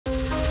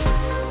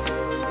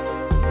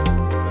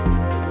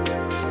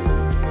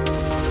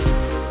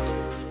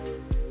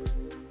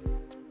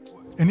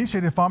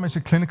Initiator Pharma is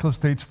a clinical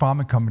stage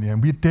pharma company,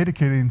 and we're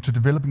dedicated to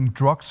developing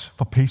drugs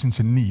for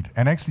patients in need.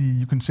 And actually,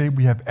 you can say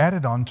we have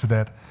added on to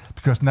that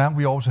because now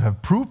we also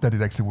have proved that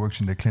it actually works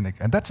in the clinic.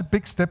 And that's a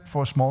big step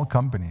for a small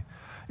company.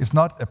 It's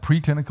not a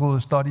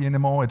preclinical study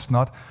anymore. It's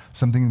not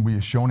something we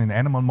have shown in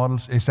animal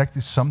models. It's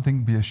actually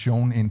something we have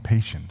shown in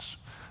patients.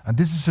 And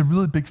this is a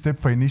really big step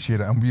for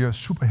Initiator, and we are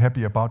super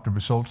happy about the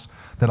results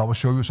that I will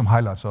show you some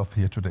highlights of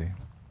here today.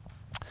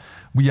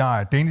 We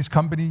are a Danish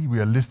company. We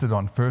are listed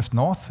on First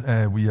North.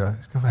 We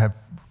have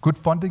good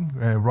funding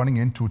running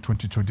into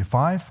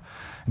 2025.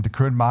 And the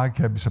current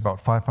market cap is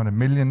about 500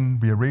 million.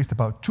 We have raised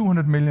about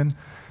 200 million.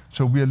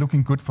 So we are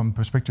looking good from the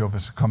perspective of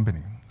as a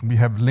company. We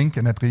have Link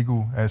and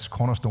Adrigo as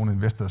cornerstone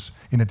investors,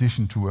 in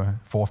addition to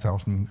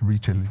 4,000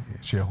 retail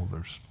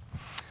shareholders.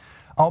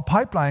 Our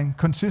pipeline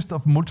consists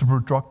of multiple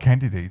drug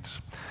candidates.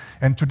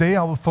 And today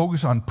I will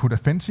focus on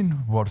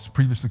Pudafensine, what is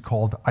previously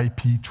called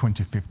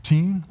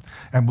IP2015,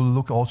 and we'll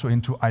look also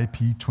into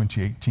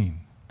IP2018.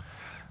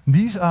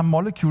 These are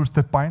molecules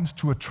that bind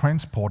to a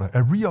transporter,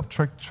 a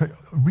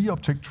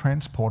reuptake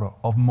transporter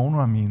of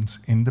monoamines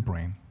in the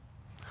brain.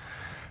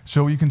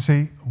 So you can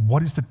say,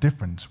 what is the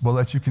difference? Well,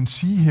 as you can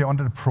see here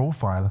under the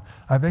profile,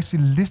 I've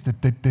actually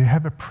listed that they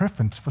have a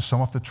preference for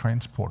some of the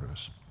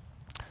transporters.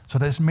 So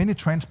there's many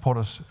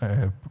transporters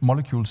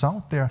molecules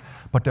out there,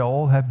 but they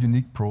all have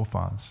unique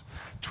profiles.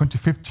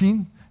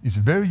 2015 is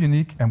very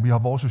unique, and we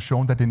have also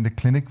shown that in the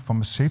clinic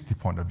from a safety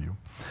point of view.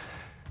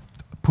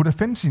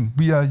 Pudafensine,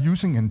 we are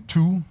using in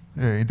two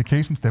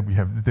indications that we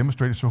have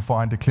demonstrated so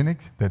far in the clinic.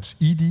 That's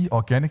ED,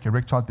 organic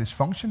erectile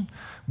dysfunction.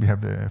 We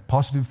have the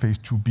positive phase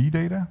IIb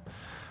data.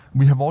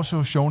 We have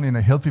also shown in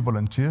a healthy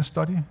volunteer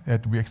study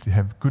that we actually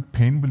have good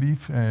pain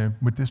relief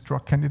with this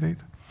drug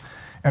candidate.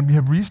 And we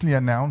have recently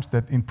announced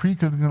that in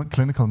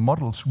preclinical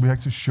models, we have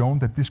actually shown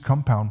that this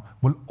compound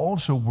will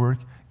also work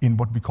in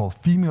what we call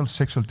female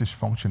sexual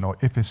dysfunction, or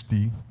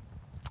FSD.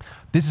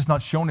 This is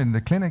not shown in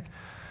the clinic,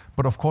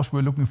 but of course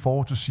we're looking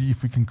forward to see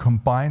if we can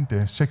combine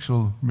the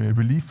sexual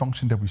relief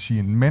function that we see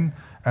in men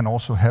and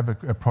also have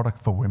a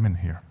product for women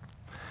here.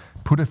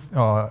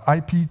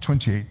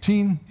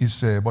 IP2018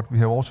 is what we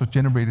have also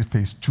generated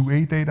phase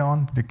IIa data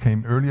on. That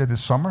came earlier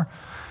this summer.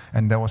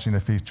 And that was in a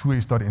phase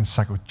IIa study in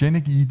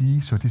psychogenic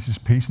ED. So this is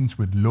patients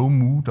with low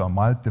mood or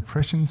mild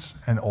depressions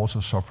and also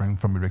suffering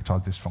from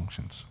erectile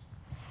dysfunctions.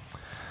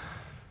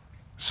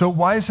 So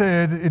why is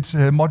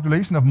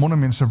modulation of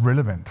monoamines so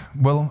relevant?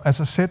 Well,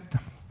 as I said,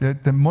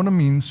 the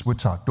monoamines,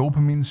 which are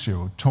dopamine,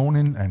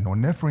 serotonin, and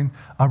norepinephrine,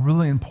 are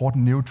really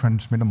important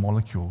neurotransmitter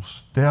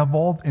molecules. They are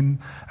involved in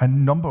a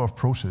number of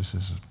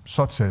processes,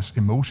 such as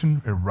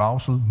emotion,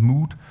 arousal,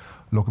 mood,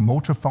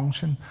 locomotor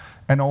function,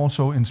 and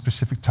also in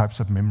specific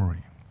types of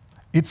memory.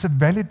 It's a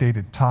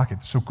validated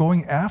target, so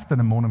going after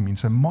the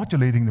monoamines and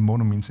modulating the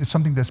monoamines is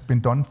something that's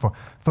been done for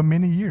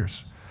many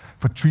years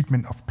for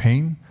treatment of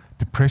pain,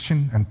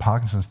 depression, and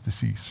Parkinson's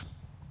disease.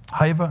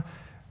 However,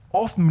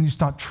 often when you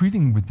start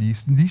treating with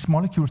these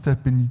molecules that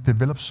have been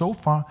developed so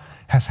far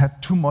has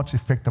had too much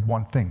effect of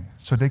one thing,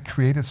 so they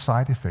created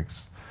side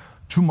effects.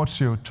 Too much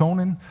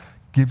serotonin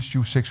gives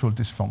you sexual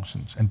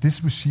dysfunctions, and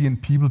this we see in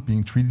people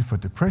being treated for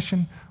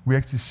depression. We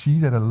actually see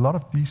that a lot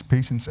of these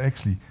patients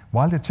actually,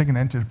 while they're taking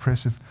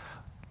antidepressive,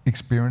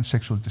 experience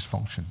sexual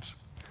dysfunctions.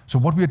 So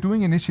what we are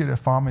doing in Initiator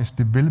Pharma is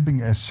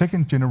developing a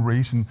second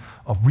generation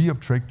of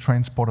reuptake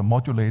transporter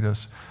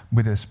modulators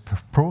with a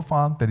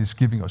profile that is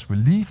giving us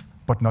relief,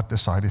 but not the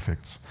side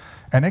effects.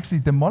 And actually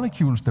the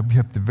molecules that we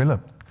have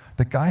developed,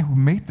 the guy who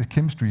made the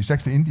chemistry is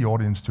actually in the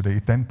audience today,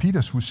 Dan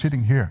Peters, who's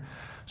sitting here.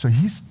 So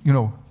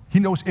he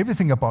knows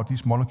everything about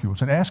these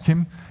molecules, and ask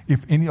him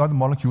if any other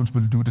molecules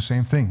will do the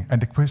same thing.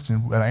 And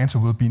the answer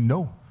will be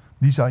no.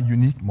 These are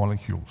unique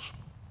molecules.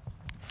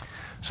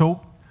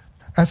 So,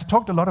 as I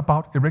talked a lot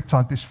about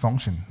erectile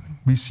dysfunction,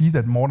 we see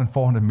that more than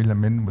 400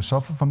 million men will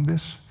suffer from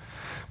this.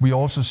 We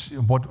also see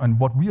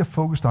what we are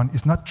focused on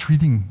is not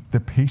treating the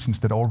patients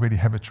that already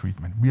have a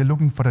treatment. We are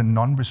looking for the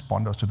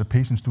non-responders, so the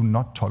patients do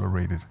not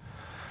tolerate it.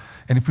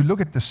 And if you look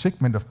at the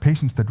segment of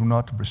patients that do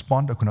not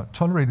respond or cannot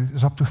tolerate it,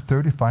 it's up to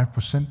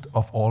 35%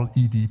 of all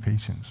ED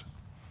patients.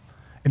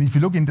 And if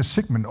you look in the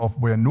segment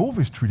of where Novo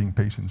is treating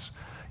patients,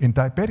 in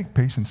diabetic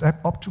patients,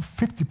 up to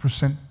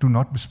 50% do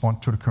not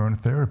respond to the current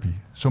therapy.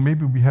 So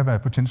maybe we have a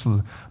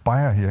potential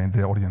buyer here in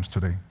the audience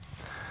today.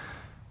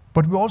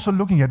 But we're also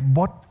looking at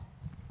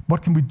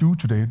what can we do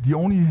today. The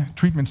only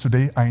treatments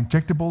today are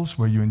injectables,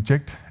 where you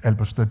inject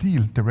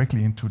albostadil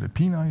directly into the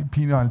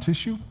penile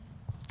tissue,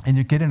 and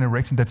you get an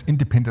erection that's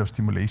independent of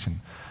stimulation.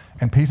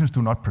 And patients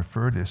do not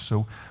prefer this,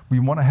 so we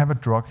want to have a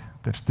drug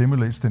that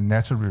stimulates the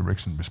natural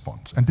erection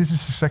response. And this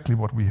is exactly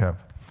what we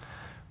have.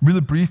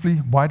 Really briefly,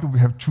 why do we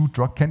have two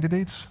drug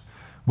candidates?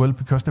 Well,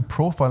 because the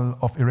profile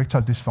of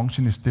erectile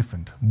dysfunction is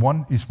different.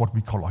 One is what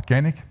we call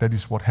organic. That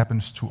is what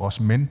happens to us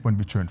men when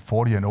we turn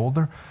 40 and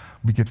older.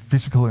 We get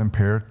physically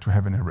impaired to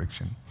have an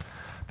erection.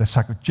 The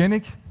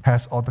psychogenic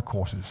has other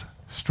causes: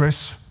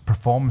 stress,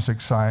 performance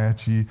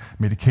anxiety,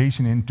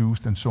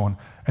 medication-induced, and so on.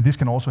 And this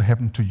can also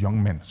happen to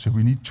young men. So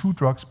we need two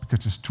drugs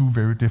because it's two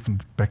very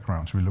different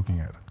backgrounds we're looking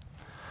at.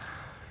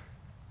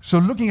 So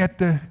looking at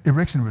the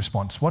erection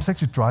response, what's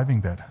actually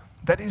driving that?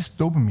 That is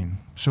dopamine.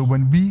 So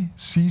when we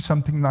see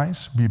something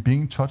nice, we're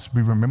being touched,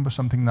 we remember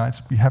something nice,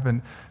 we have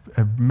a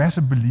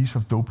massive release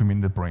of dopamine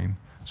in the brain.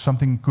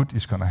 Something good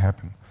is going to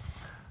happen.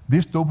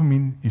 This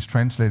dopamine is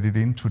translated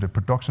into the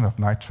production of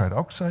nitrite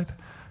oxide.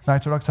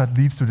 Nitrite oxide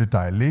leads to the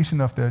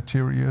dilation of the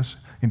arteries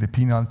in the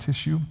penile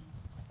tissue,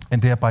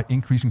 and thereby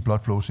increasing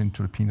blood flows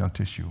into the penile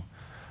tissue.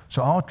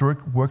 So our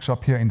drug works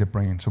up here in the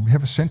brain, so we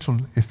have a central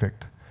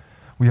effect.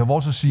 We have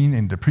also seen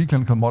in the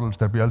preclinical models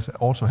that we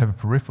also have a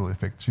peripheral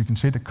effect. So you can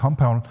say the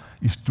compound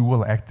is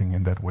dual acting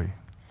in that way.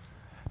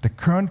 The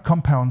current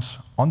compounds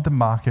on the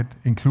market,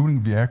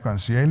 including Viagra and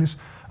Cialis,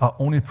 are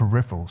only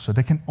peripheral, so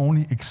they can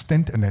only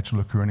extend a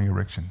natural occurring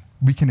erection.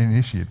 We can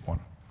initiate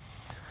one.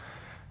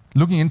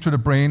 Looking into the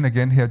brain,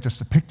 again here,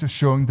 just a picture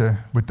showing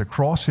with the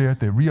cross here,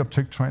 the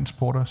reuptake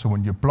transporter. So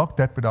when you block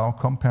that with our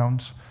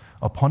compounds,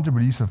 upon the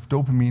release of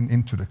dopamine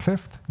into the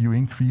cleft, you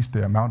increase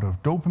the amount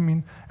of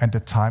dopamine and the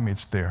time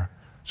it's there.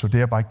 So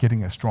thereby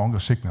getting a stronger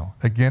signal.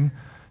 Again,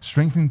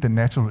 strengthening the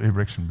natural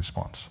erection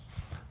response.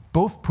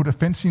 Both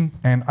Pudafensine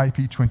and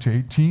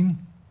IP2018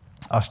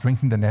 are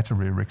strengthening the natural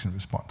erection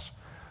response.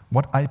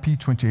 What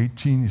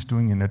IP2018 is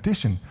doing in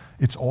addition,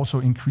 it's also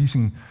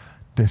increasing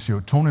the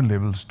serotonin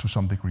levels to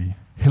some degree,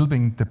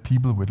 helping the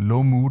people with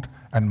low mood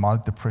and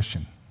mild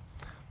depression.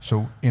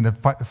 So in a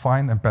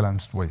fine and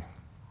balanced way.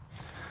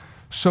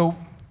 So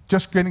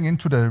just getting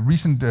into the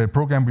recent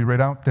program we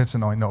read out, that's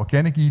an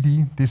organic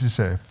ED. This is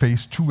a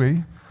Phase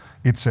IIa.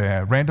 It's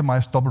a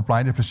randomized,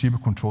 double-blinded,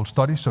 placebo-controlled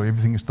study, so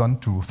everything is done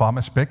to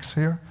pharma specs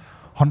here.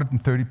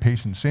 130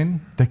 patients in.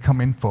 They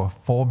come in for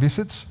 4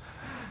 visits,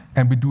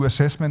 and we do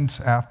assessments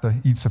after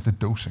each of the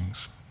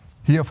dosings.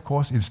 Here, of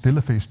course, it's still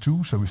a Phase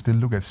II, so we still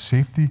look at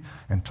safety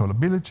and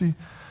tolerability.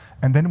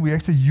 And then we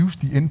actually use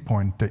the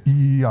endpoint, the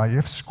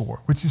EEIF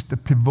score, which is the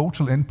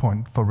pivotal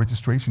endpoint for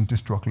registration of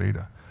this drug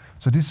later.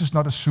 So this is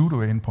not a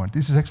pseudo endpoint.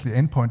 This is actually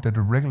an endpoint that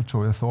the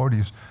regulatory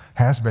authorities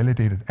has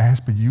validated and has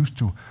been used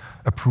to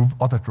approve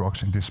other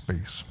drugs in this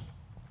space.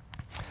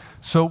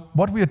 So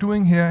what we are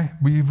doing here,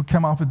 we've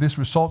come up with these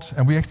results,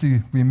 and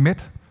we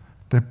met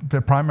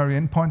the primary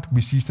endpoint.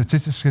 We see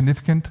statistically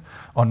significant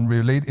on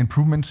related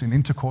improvements in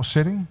intercourse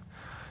setting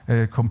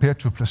compared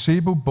to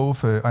placebo,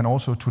 both and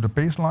also to the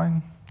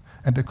baseline,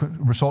 and the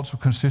results were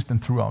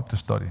consistent throughout the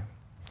study.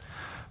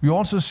 We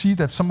also see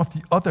that some of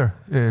the other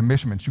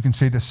measurements, you can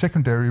say the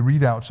secondary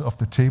readouts of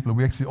the table,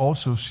 we actually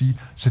also see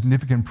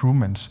significant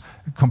improvements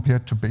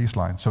compared to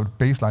baseline. So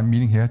baseline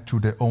meaning here to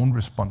their own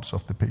response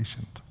of the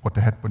patient, what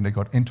they had when they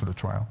got into the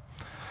trial.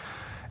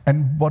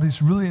 And what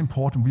is really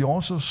important, we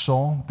also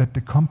saw that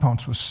the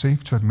compounds were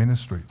safe to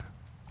administrate.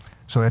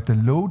 So at the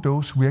low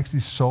dose, we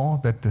actually saw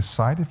that the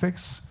side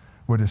effects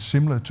were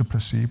similar to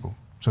placebo.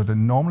 So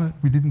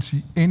we didn't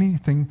see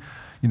anything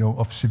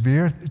of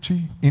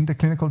severity in the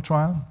clinical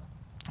trial.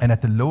 And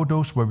at the low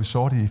dose where we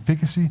saw the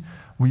efficacy,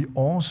 we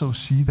also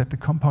see that the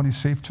compound is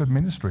safe to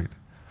administrate.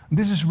 And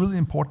this is really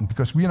important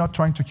because we are not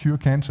trying to cure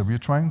cancer, we are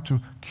trying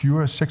to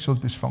cure sexual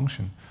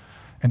dysfunction.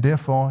 And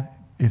therefore,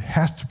 it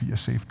has to be a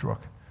safe drug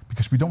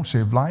because we don't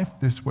save life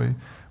this way,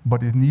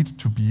 but it needs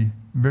to be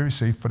very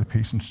safe for the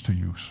patients to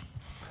use.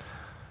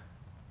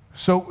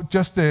 So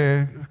just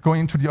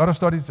going into the other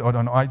studies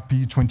on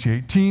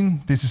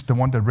IP2018, this is the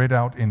one that read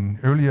out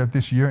earlier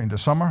this year in the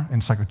summer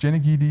in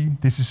psychogenic ED.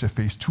 This is a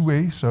Phase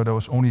IIa, so there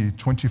was only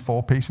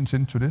 24 patients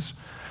into this.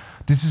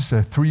 This is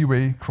a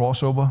 3-way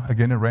crossover,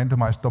 again a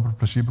randomized double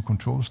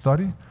placebo-controlled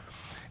study.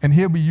 And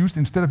here we used,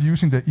 instead of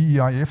using the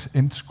EEIF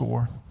end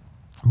score,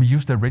 we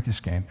used a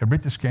Retiscan. A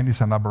Retiscan is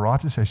an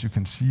apparatus, as you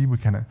can see, we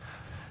can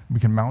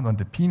mount on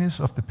the penis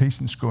of the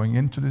patients going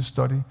into this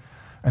study.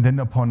 And then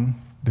upon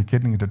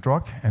getting the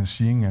drug and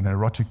seeing an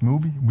erotic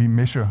movie, we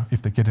measure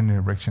if they get an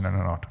erection or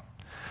not.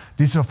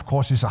 This, of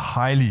course, is a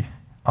highly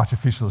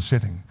artificial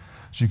setting.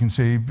 So you can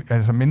say,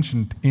 as I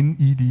mentioned, in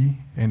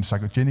ED, in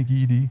psychogenic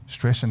ED,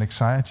 stress and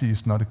anxiety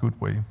is not a good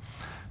way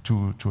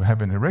to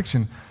have an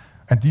erection.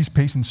 And these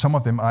patients, some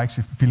of them are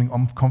actually feeling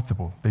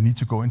uncomfortable. They need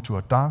to go into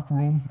a dark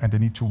room and they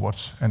need to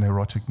watch an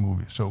erotic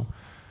movie.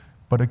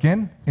 But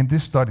again, in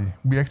this study,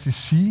 we actually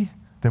see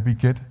that we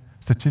get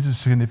statistically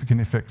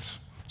significant effects.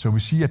 So we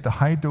see at the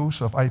high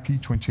dose of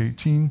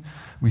IP2018,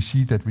 we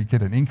see that we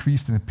get an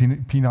increase in the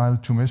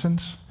penile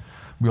tumescence.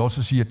 We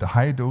also see at the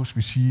high dose,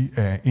 we see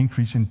an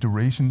increase in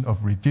duration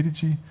of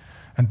rigidity.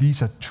 And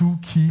these are 2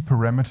 key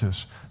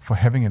parameters for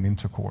having an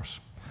intercourse.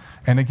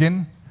 And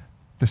again,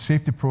 the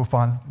safety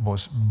profile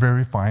was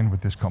very fine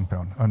with this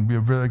compound, and we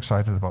are very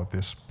excited about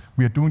this.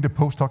 We are doing the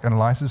post-hoc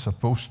analysis of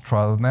both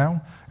trials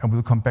now, and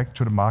we'll come back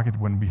to the market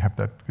when we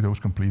have those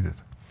completed.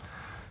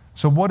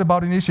 So what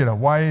about Initiator?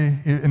 Why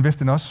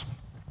invest in us?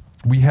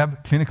 We have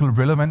clinical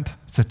relevant,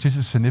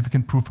 statistically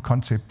significant proof of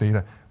concept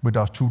data with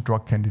our 2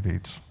 drug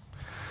candidates.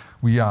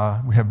 We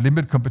have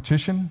limited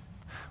competition.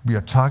 We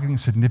are targeting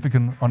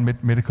significant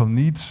unmet medical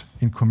needs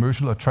in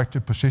commercial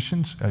attractive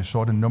positions. I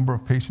saw the number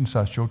of patients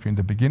I showed you in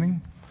the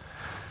beginning.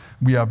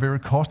 We are a very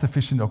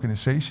cost-efficient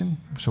organization,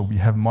 so we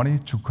have money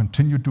to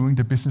continue doing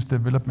the business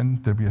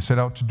development that we are set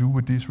out to do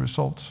with these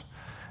results.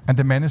 And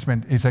the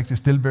management is actually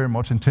still very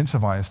much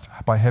incentivized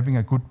by having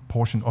a good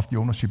portion of the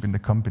ownership in the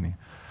company.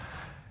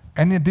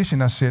 And in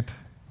addition, I said,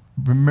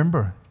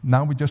 remember,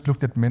 now we just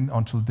looked at men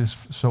until this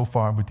so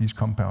far with these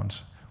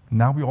compounds.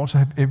 Now we also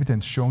have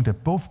evidence showing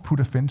that both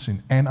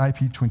pudafensine and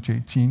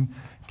IP2018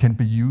 can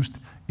be used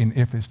in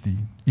FSD.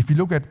 If you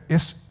look at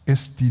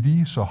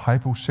SSDD, so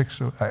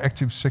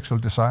hypoactive sexual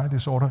desire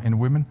disorder in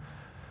women,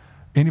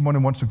 anyone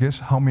who wants to guess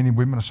how many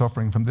women are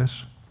suffering from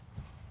this?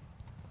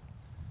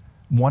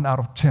 1 out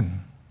of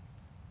 10.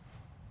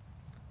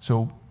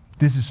 So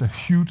this is a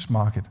huge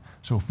market.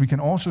 So if we can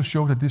also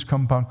show that this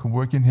compound can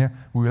work in here,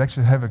 we will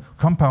actually have a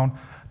compound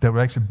that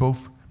will actually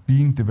both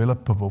being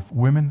developed for both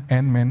women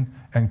and men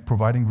and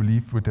providing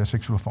relief with their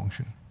sexual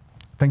function.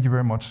 Thank you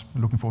very much.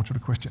 Looking forward to the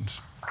questions.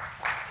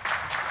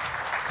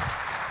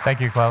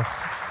 Thank you, Claus.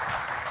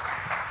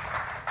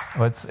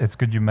 Well, it's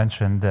good you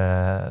mentioned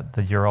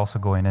that you're also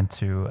going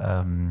into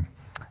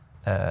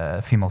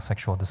female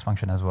sexual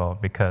dysfunction as well,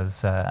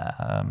 because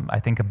I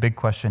think a big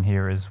question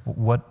here is,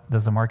 what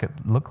does the market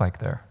look like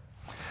there?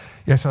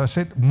 Yeah, so I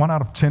said 1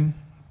 out of 10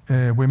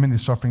 women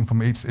is suffering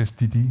from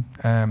HSDD.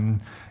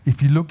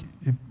 If you look,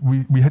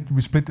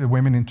 we split the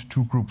women into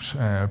 2 groups,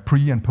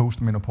 pre- and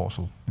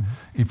post-menopausal.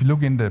 If you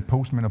look in the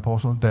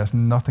post-menopausal, there's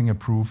nothing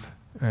approved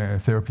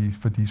therapy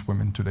for these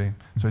women today.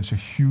 So it's a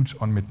huge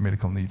unmet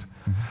medical need.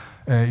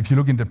 If you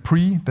look in the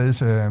there's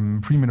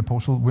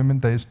pre-menopausal women,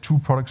 there's 2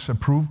 products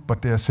approved,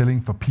 but they are selling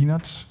for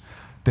peanuts.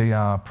 They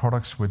are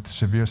products with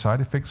severe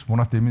side effects. One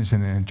of them is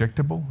an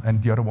injectable,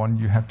 and the other one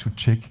you have to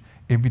take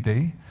every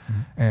day.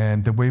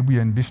 And the way we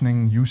are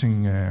envisioning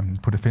using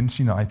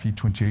Pudafensine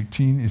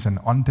IP2018 is an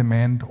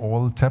on-demand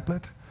oral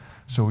tablet.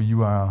 So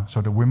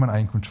the women are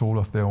in control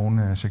of their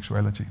own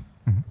sexuality.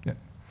 Yeah.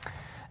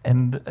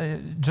 And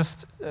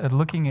just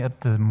looking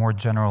at the more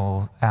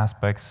general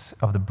aspects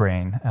of the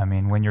brain, I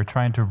mean, when you're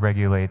trying to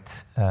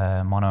regulate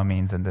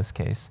monoamines in this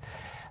case,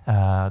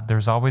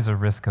 there's always a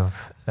risk of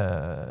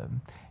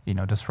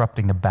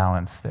disrupting the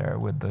balance there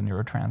with the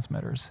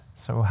neurotransmitters.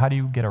 So how do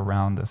you get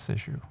around this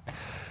issue?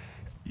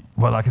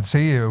 Well, I can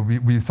say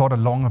we thought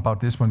long about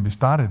this when we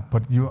started,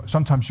 but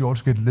sometimes you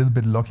also get a little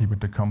bit lucky with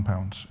the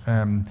compounds.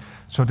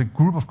 So the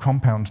group of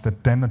compounds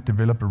that Daniel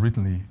developed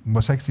originally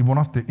was actually one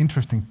of the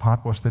interesting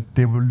part was that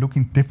they were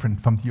looking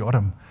different from the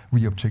other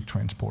reuptake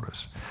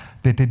transporters.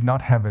 They did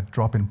not have a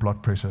drop in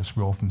blood pressure as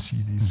we often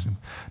see these.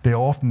 They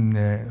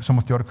often, some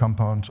of the other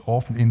compounds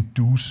often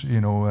induce,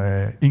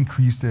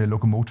 increased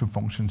locomotive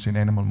functions in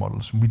animal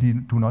models. We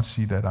do not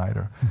see that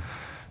either.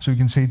 So you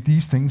can say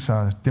these things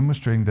are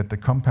demonstrating that the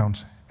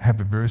compounds have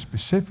a very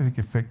specific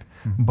effect,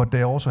 but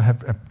they also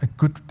have a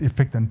good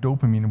effect on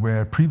dopamine,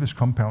 where previous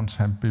compounds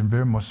have been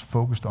very much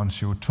focused on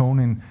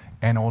serotonin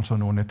and also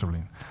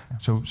norepinephrine.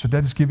 So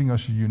that is giving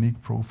us a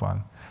unique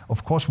profile.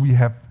 Of course, we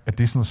have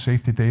additional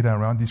safety data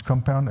around this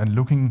compound, and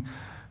looking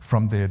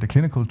from the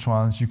clinical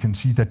trials, you can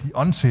see that the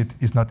onset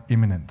is not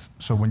imminent.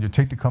 So when you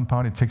take the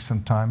compound, it takes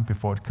some time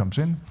before it comes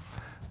in,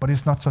 but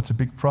it's not such a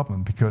big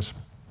problem because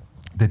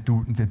the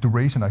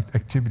duration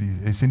activity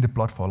is in the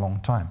blood for a long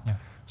time. Yeah.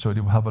 So it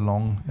will have a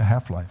long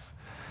half-life.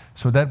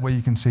 So that way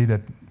you can say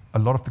that a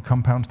lot of the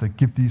compounds that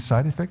give these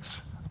side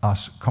effects are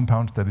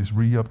compounds that is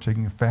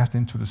reuptaking fast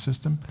into the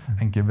system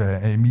and give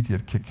an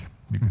immediate kick,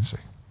 you could say.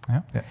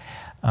 Yeah.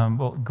 Yeah.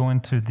 Well, going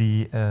to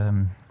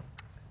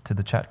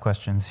the chat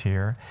questions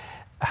here.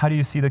 How do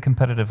you see the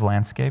competitive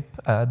landscape?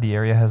 The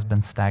area has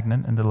been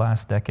stagnant in the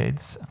last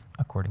decades,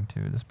 according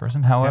to this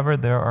person. However,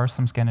 there are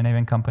some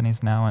Scandinavian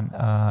companies now in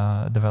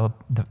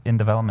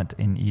development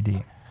in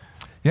ED.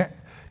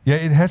 Yeah,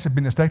 it has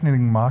been a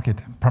stagnating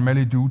market,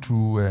 primarily due to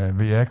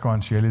Viagra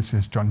and Cialis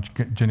is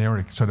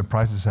generic, so the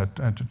prices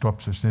had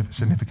dropped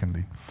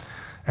significantly.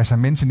 As I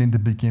mentioned in the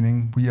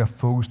beginning, we are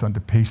focused on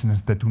the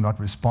patients that do not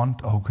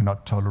respond or who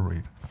cannot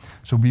tolerate.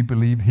 So we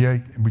believe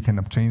here we can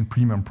obtain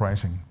premium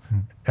pricing,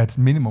 at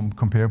minimum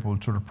comparable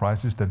to the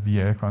prices that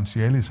Viagra and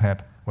Cialis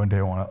had when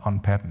they were on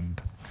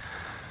patent.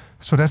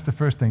 So that's the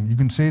first thing. You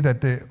can say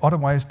that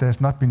otherwise there's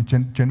not been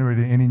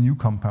generated any new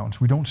compounds.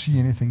 We don't see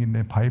anything in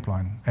the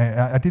pipeline.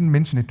 I didn't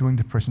mention it during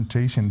the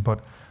presentation, but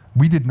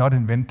we did not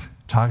invent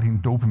targeting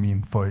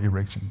dopamine for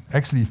erection.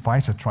 Actually,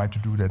 Pfizer tried to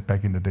do that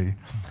back in the day.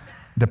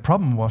 The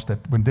problem was that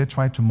when they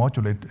tried to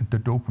modulate the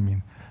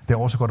dopamine, they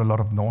also got a lot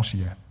of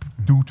nausea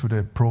due to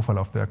the profile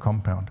of their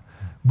compound.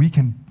 We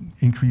can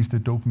increase the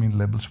dopamine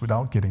levels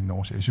without getting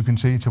nausea. As you can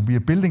say, so we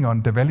are building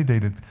on the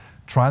validated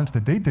trials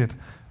that they did,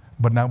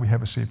 but now we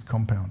have a safe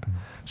compound.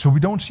 So we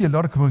don't see a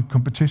lot of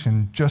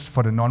competition just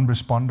for the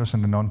non-responders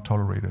and the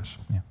non-tolerators.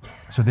 Yeah.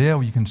 So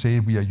there you can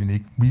say we are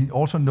unique. We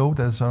also know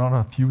there's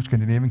a few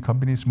Scandinavian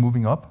companies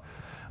moving up,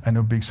 and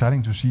it'll be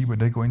exciting to see when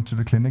they go into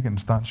the clinic and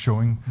start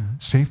showing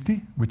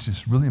safety, which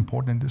is really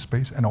important in this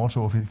space, and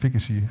also of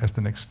efficacy as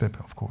the next step,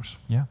 of course.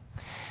 Yeah.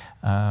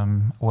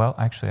 Well,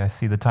 actually, I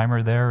see the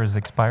timer there is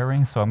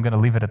expiring, so I'm going to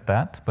leave it at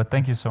that. But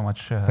thank you so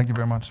much. Thank you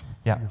very much.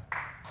 Yeah.